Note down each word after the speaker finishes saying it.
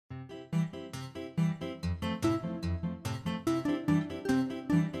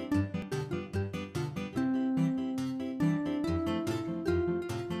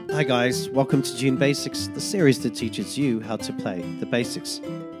Hi guys, welcome to June Basics, the series that teaches you how to play the basics.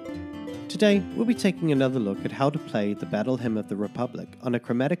 Today, we'll be taking another look at how to play the Battle Hymn of the Republic on a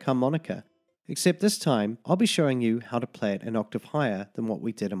chromatic harmonica, except this time I'll be showing you how to play it an octave higher than what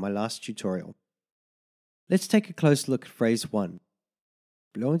we did in my last tutorial. Let's take a close look at phrase 1.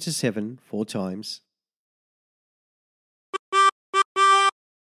 Blow into 7 4 times.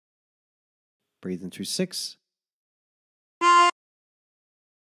 Breathe in through 6.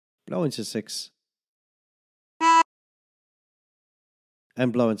 Blow into 6.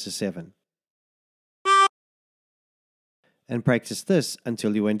 And blow into 7. And practice this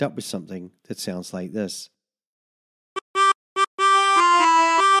until you end up with something that sounds like this.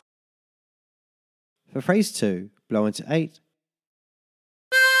 For phrase 2, blow into 8.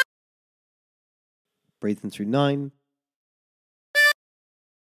 Breathe in through 9.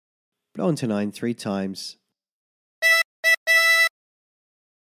 Blow into 9 3 times.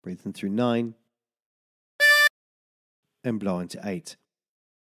 Breathe in through 9. And blow into 8.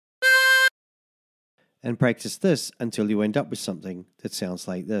 And practice this until you end up with something that sounds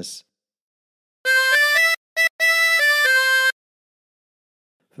like this.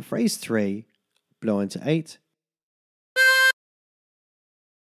 For phrase 3, blow into 8.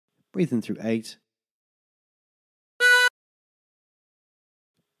 Breathe in through 8.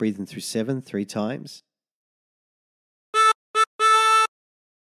 Breathe in through 7 3 times.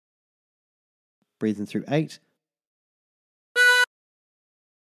 Breathe in through 8.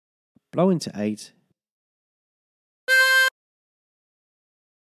 Blow into 8.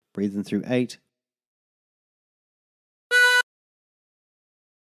 Breathe in through 8.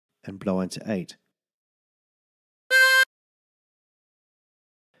 And blow into 8.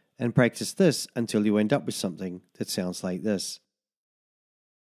 And practice this until you end up with something that sounds like this.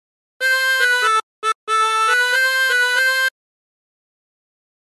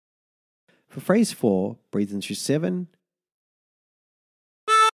 For phrase 4, breathe in through 7.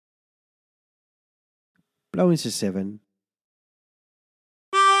 Blow into 7.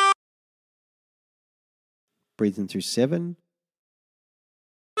 Breathe in through 7.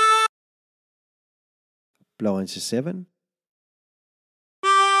 Blow into 7.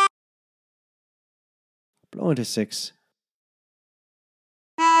 Blow into 6.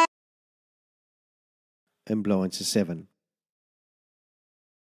 And blow into 7.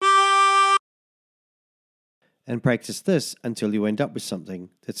 And practice this until you end up with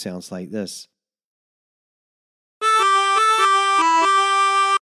something that sounds like this.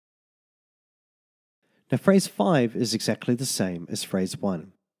 Now phrase 5 is exactly the same as phrase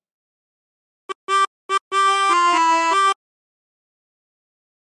 1.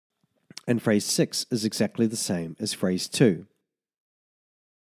 And phrase 6 is exactly the same as phrase 2.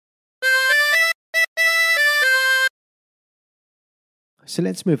 So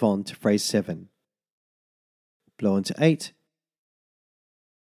let's move on to phrase 7. Blow into 8.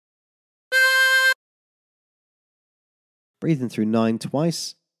 Breathe in through 9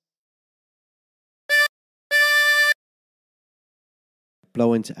 twice.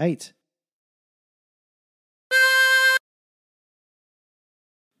 Blow into 8.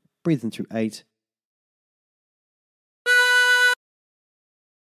 Breathe in through 8.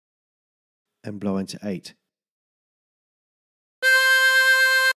 And blow into 8.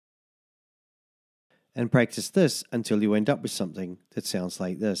 And practice this until you end up with something that sounds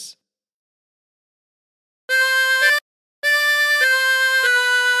like this.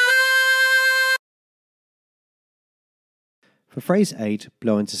 For phrase 8,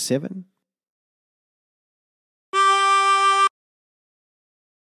 blow into 7.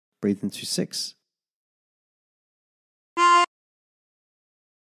 Breathe into 6.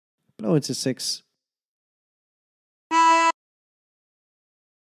 Blow into 6.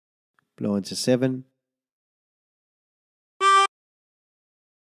 Blow into 7.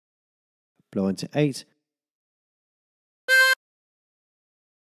 Blow into 8.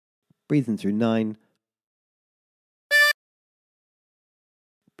 Breathe in through 9.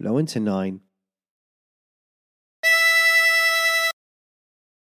 Blow into 9.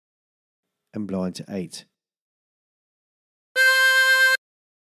 And blow into 8.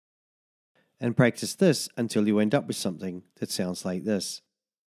 And practice this until you end up with something that sounds like this.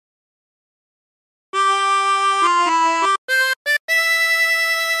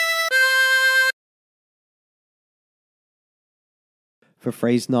 For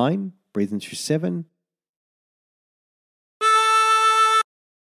phrase 9, breathe in through 7.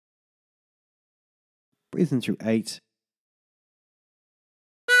 Breathe in through 8.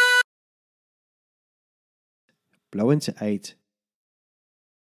 Blow into 8.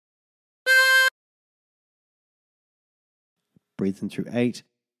 Breathe in through 8.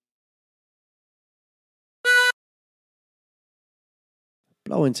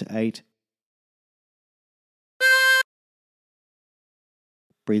 blow into 8,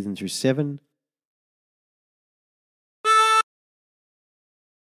 breathe in through 7,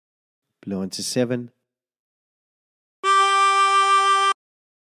 blow into 7,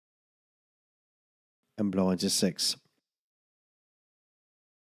 and blow into 6.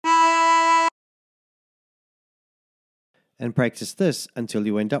 And practice this until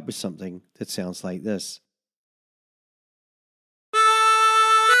you end up with something that sounds like this.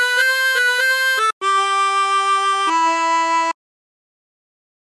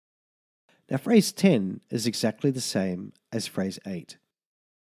 Now phrase 10 is exactly the same as phrase 8.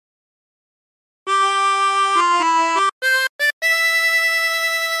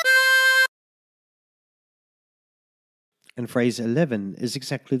 And phrase 11 is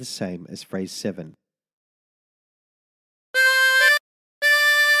exactly the same as phrase 7.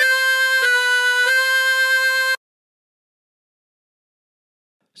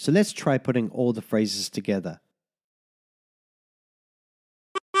 So let's try putting all the phrases together.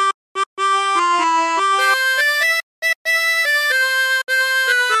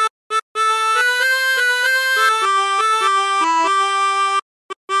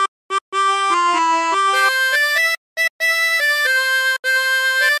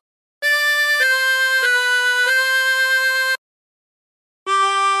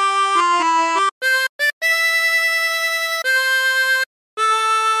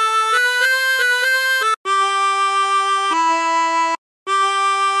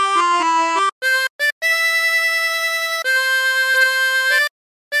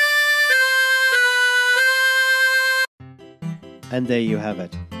 And there you have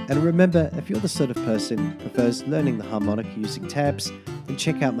it. And remember, if you're the sort of person who prefers learning the harmonica using tabs, then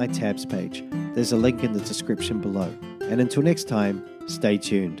check out my tabs page. There's a link in the description below. And until next time, stay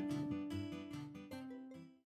tuned.